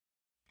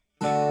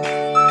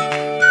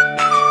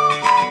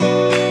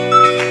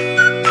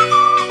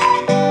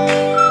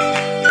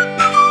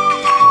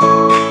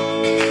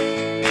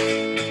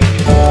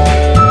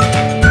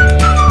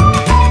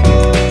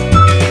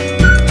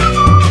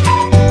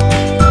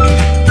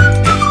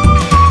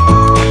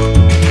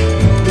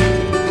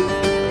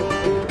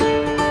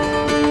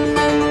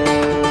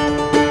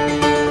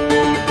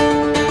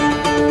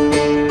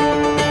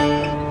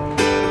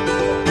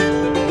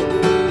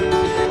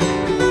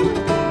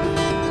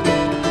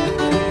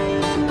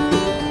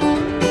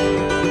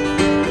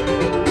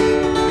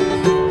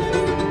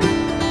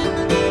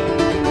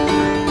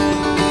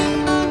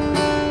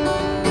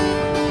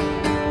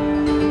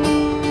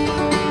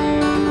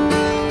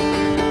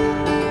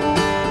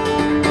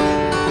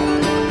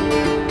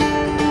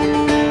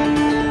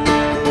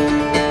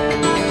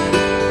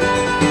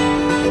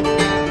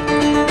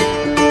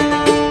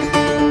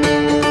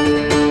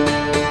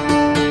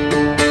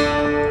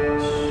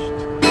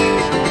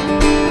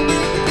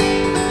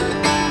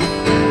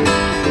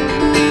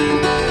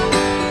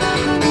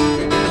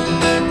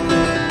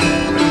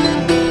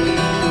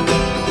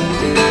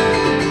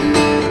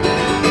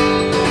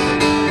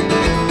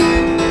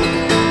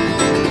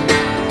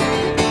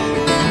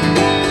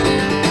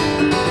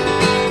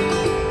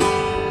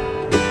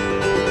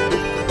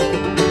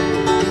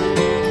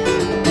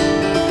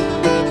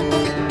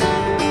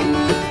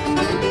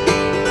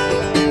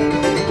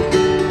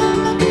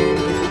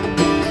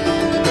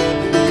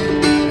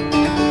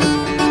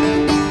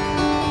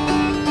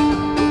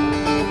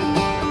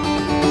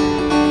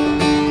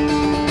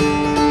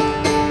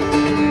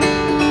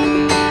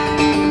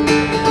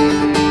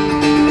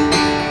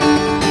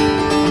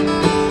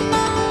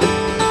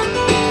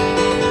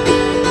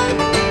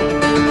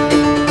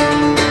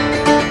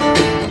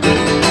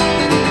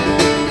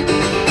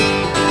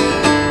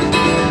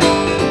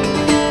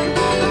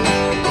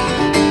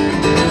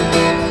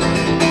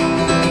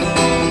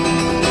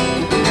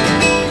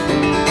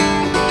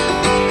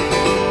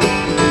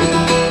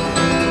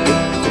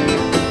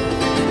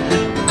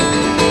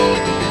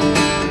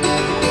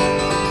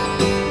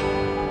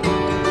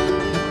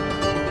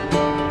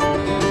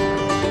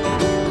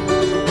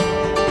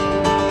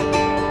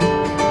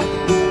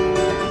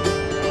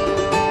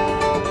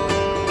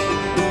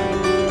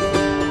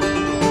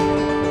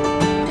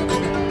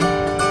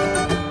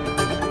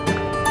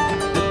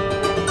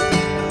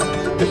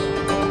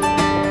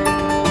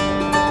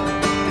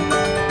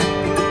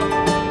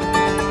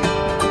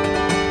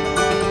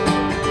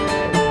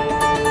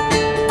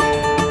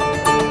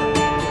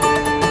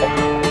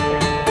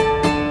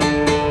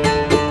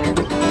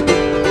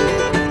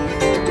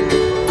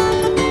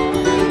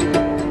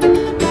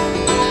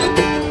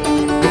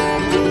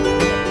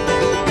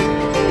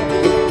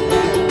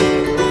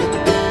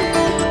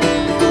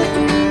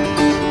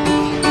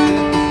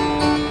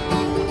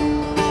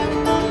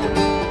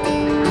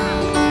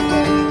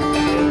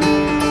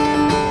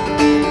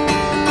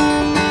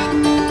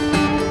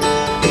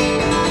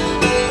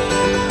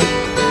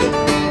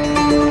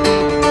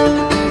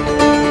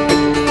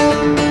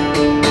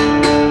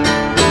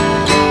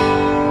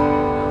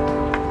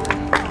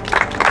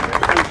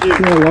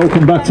Yeah,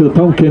 welcome back to the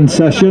Pumpkin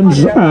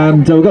Sessions,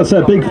 and we've got to say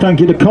a big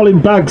thank you to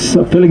Colin Baggs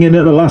for filling in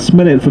at the last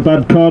minute for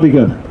Bad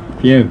Cardigan.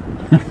 You.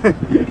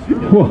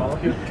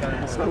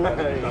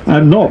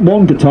 And not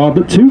one guitar,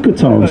 but two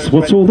guitars.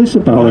 What's all this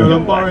about? Well,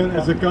 I'm borrowing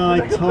as a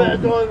guy, Tom,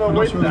 I'm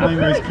not sure the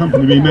name of his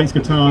company, but he makes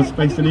guitars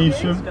based in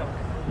Evesham.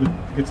 The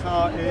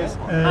guitar is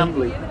a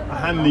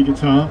Hanley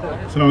guitar,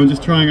 so I'm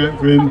just trying out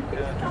for him.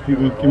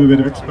 People give him a bit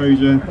of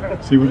exposure,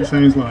 see what it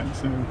sounds like,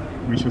 so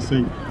we shall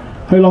see.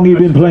 How long have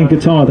you been playing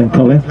guitar then,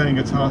 Colin? I've been playing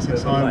guitar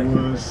since I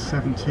was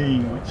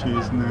 17, which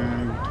is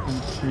now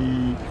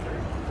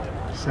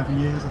 27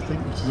 years, I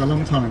think, which is a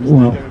long time,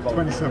 isn't it?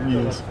 27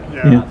 years.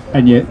 Yeah.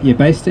 And you're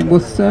based in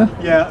Worcester?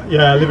 Yeah,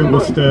 I live in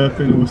Worcester,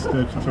 been in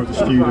Worcester since I was a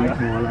student,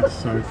 more or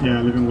less, so yeah,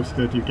 I live in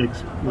Worcester, do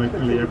gigs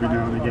locally every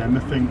now and again,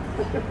 nothing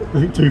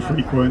too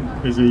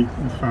frequent, busy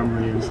with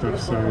family and stuff,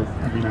 so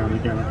every now and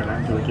again I get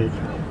out to a gig.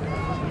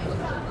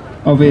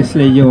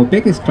 Obviously your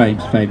biggest claim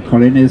to fame,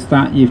 Colin, is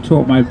that you've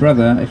taught my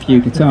brother a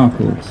few guitar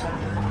chords.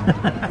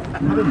 I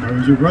don't know,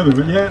 he's your brother,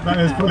 but yeah, that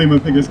is probably my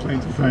biggest claim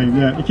to fame.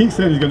 Yeah, he keeps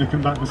saying he's going to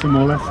come back for some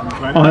more lessons.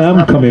 Right? I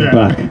am coming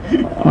back.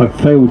 I've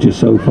failed you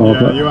so far,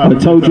 but I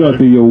told you I'd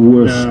be your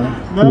worst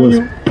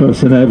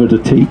person ever to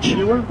teach.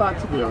 You weren't bad,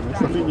 to be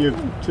honest. I think you're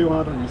too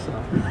hard on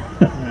yourself.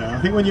 Yeah,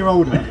 I think when you're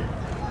older,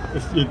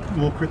 you're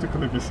more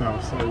critical of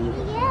yourself, so you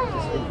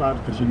just feel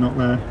bad because you're not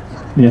there.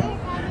 Yeah.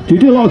 Do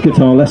you do a lot of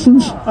guitar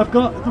lessons? At the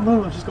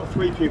moment, I've just got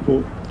three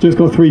pupils. Just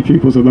got three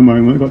pupils at the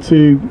moment. I've got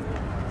two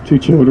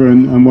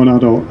children and one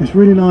adult. It's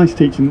really nice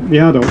teaching the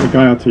adult, the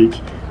guy I teach.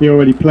 He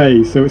already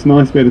plays, so it's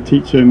nice to be able to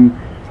teach him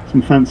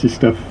some fancy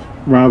stuff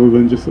rather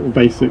than just sort of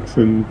basics,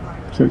 and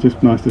so it's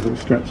just nice to sort of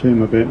stretch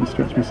him a bit and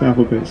stretch myself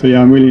a bit. So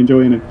yeah, I'm really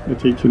enjoying the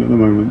teaching at the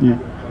moment. Yeah.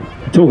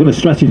 Talking of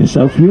stretching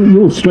yourself,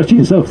 you're stretching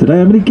yourself today.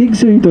 How many gigs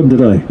have you done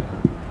today?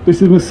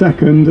 This is my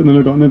second, and then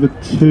I've got another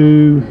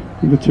two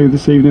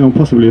this evening, or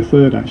possibly a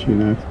third actually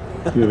now.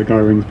 The other guy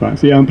rings back.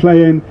 So yeah, I'm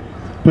playing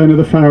at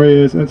the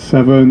Farriers at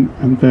 7,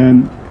 and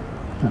then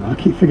I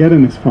keep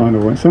forgetting this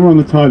final one. Somewhere on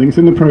the tiding. It's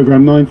in the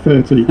programme,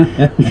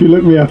 9:30. If you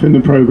look me up in the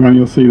programme,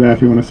 you'll see there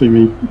if you want to see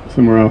me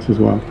somewhere else as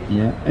well.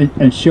 Yeah,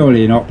 and surely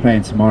you're not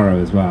playing tomorrow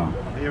as well.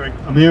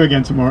 I'm here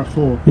again tomorrow at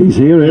 4. He's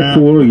here at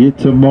 4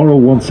 tomorrow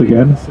once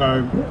again.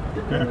 So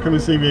yeah, come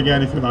and see me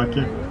again if you like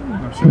it.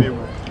 I'm sure you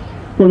will.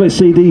 What about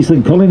CDs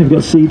then, Colin? Have you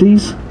got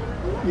CDs?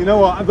 You know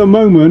what, at the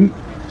moment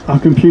our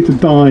computer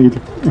died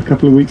a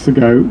couple of weeks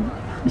ago,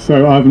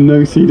 so I have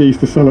no CDs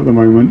to sell at the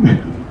moment.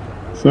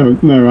 So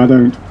no, I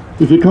don't.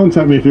 If you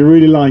contact me, if you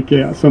really like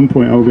it, at some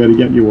point I'll be able to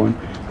get you one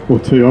or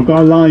two. I've got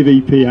a live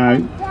EP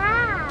out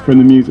from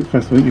the music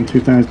festival in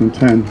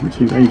 2010, which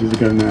is ages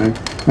ago now,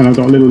 and I've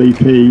got a little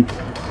EP,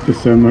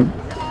 just some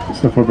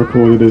stuff I've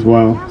recorded as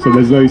well. So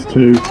there's those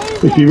two.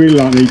 If you really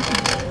like me,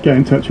 get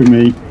in touch with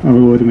me, have a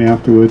word with me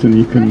afterwards, and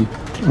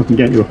I can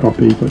get you a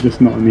copy, but just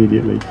not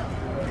immediately.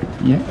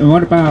 Yeah, and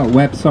what about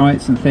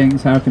websites and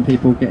things? How can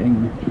people get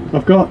in?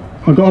 I've got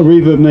a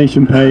Reverb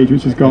Nation page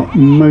which has got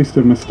most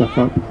of my stuff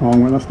up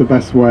on. Well, that's the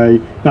best way.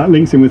 That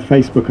links in with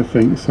Facebook, I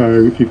think. So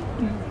if you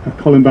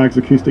Colin Baggs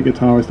Acoustic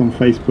Guitarist on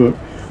Facebook,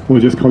 or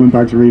just Colin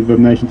Baggs Reverb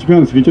Nation. To be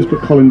honest, if you just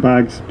put Colin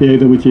Baggs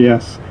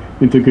BAWGS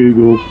into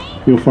Google,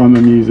 you'll find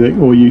my music,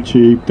 or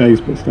YouTube.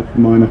 Dave's put stuff of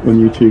mine up on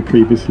YouTube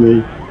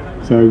previously.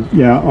 So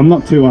yeah, I'm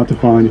not too hard to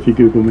find if you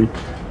Google me.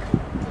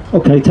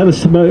 Okay, tell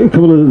us about a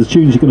couple of the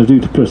tunes you're going to do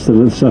to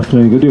Bristol this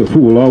afternoon. You're going to do a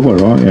full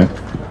hour, aren't you?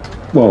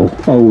 Well,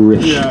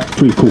 Irish, yeah.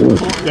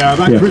 3/4. Yeah,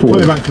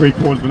 probably about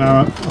 3/4 of an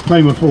hour. I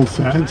play my full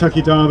set.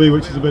 Kentucky Derby,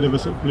 which is a bit of a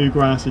sort of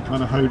bluegrassy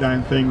kind of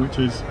hoedown thing, which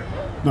is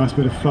a nice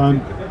bit of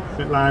fun, a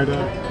bit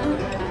louder.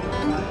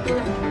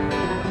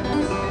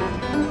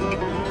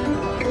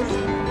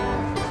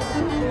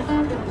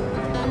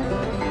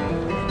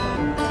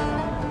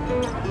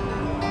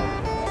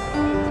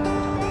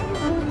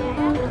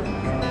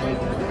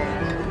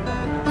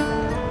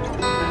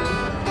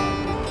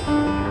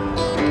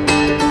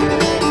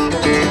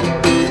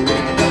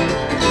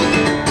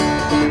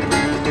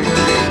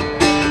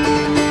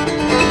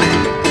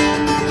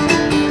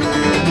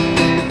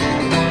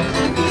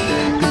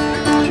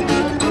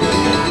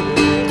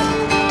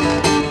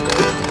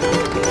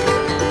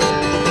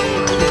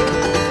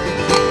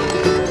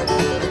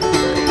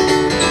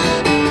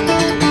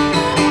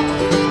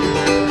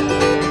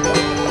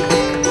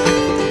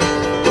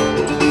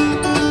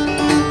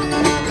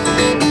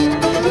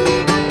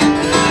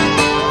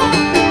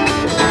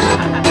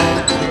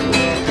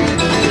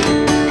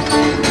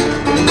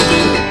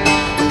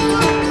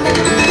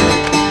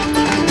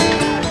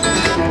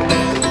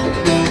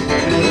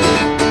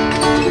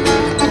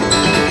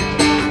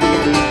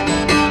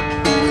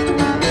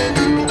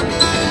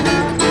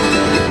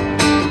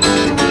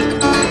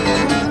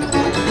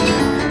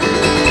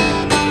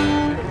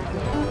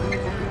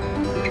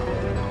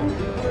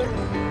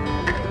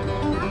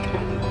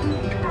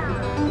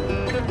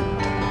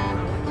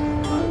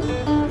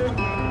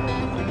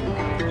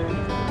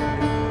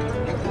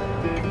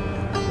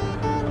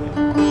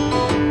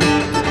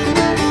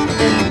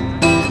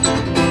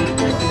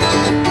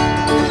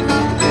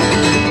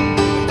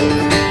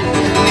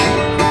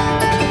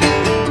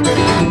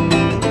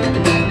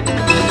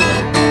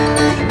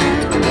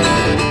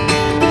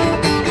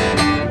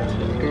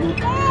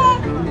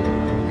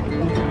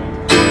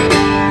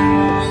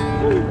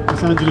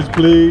 Angeles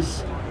Blues,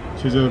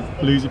 which is a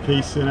bluesy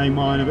piece in A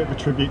minor, a bit of a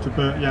tribute to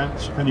Burt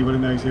Jansch, if anybody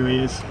knows who he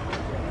is.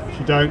 If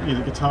you don't, he's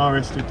a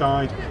guitarist who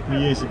died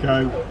years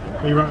ago.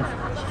 He wrote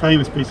a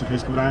famous piece of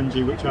his called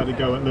Angie, which I had a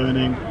go at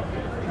learning,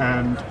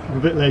 and I'm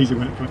a bit lazy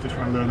when it comes to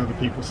trying to learn other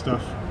people's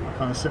stuff. I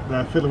kind of sit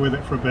there, fiddle with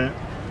it for a bit,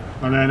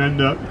 and then end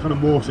up kind of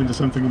morph into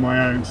something of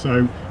my own.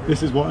 So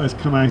this is what has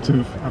come out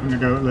of having a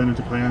go at learning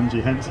to play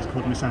Angie, hence it's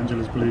called Miss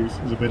Angela's Blues.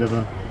 There's a bit of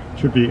a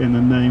tribute in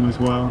the name as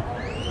well.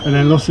 And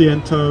then Lo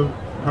siento,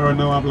 pero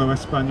no hablo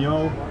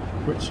español,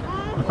 which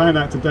I found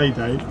out today,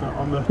 Dave, that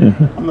on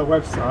the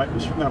website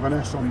it shouldn't have an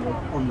S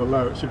on the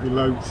low, it should be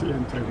Lo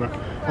siento, but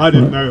I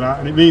didn't know that,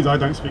 and it means I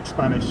don't speak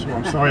Spanish. Well,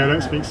 I'm sorry, I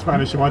don't speak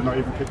Spanish, so I'd not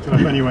even picked it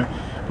up anyway.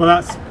 But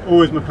that's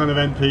always my kind of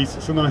end piece.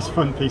 It's a nice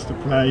fun piece to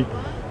play,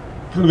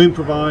 kind of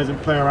improvise and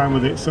play around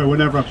with it, so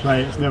whenever I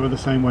play it, it's never the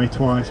same way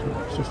twice,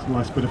 but it's just a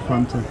nice bit of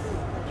fun to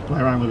play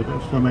around with a bit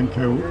of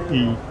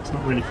flamenco-y. It's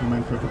not really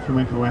flamenco, but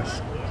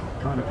flamenco-esque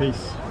kind of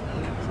piece.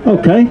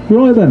 Okay,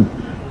 right then.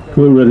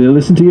 We're ready to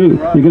listen to you.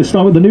 You're going to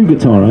start with the new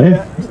guitar, eh?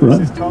 Yeah, so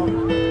this is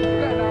Colin.